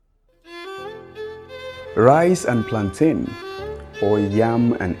rice and plantain, or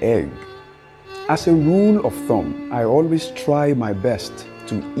yam and egg. As a rule of thumb, I always try my best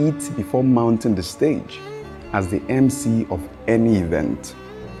to eat before mounting the stage as the MC of any event.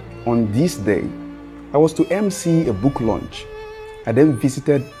 On this day, I was to MC a book launch. I then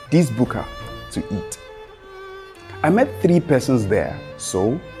visited this booker to eat. I met 3 persons there,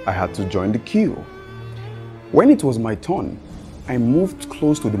 so I had to join the queue. When it was my turn, I moved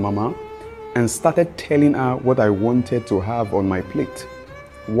close to the mama and started telling her what I wanted to have on my plate.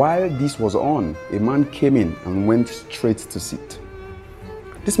 While this was on, a man came in and went straight to sit.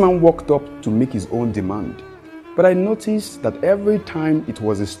 This man walked up to make his own demand, but I noticed that every time it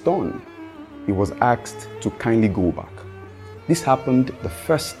was his turn, he was asked to kindly go back. This happened the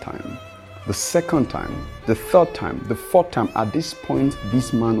first time, the second time, the third time, the fourth time. At this point,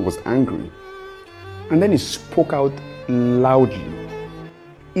 this man was angry. And then he spoke out loudly.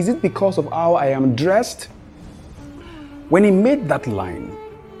 Is it because of how I am dressed? When he made that line,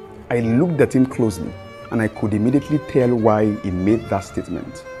 I looked at him closely and I could immediately tell why he made that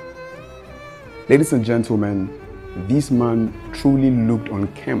statement. Ladies and gentlemen, this man truly looked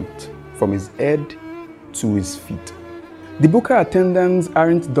unkempt from his head to his feet. The booker attendants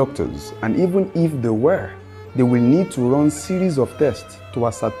aren't doctors, and even if they were, they will need to run series of tests to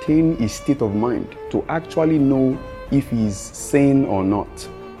ascertain his state of mind to actually know if he is sane or not.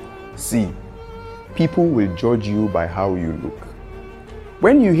 See, people will judge you by how you look.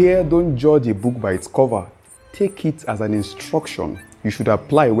 When you hear "don't judge a book by its cover," take it as an instruction you should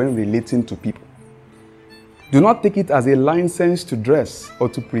apply when relating to people. Do not take it as a license to dress or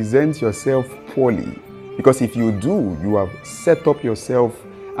to present yourself poorly, because if you do, you have set up yourself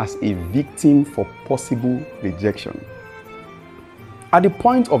as a victim for possible rejection. At the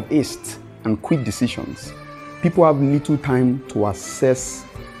point of haste and quick decisions, people have little time to assess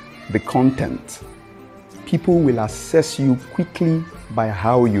the content. People will assess you quickly by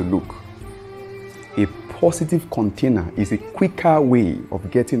how you look. A positive container is a quicker way of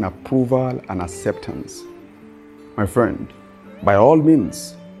getting approval and acceptance. My friend, by all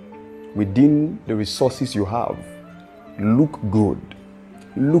means, within the resources you have, look good,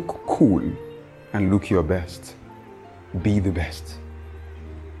 look cool, and look your best. Be the best.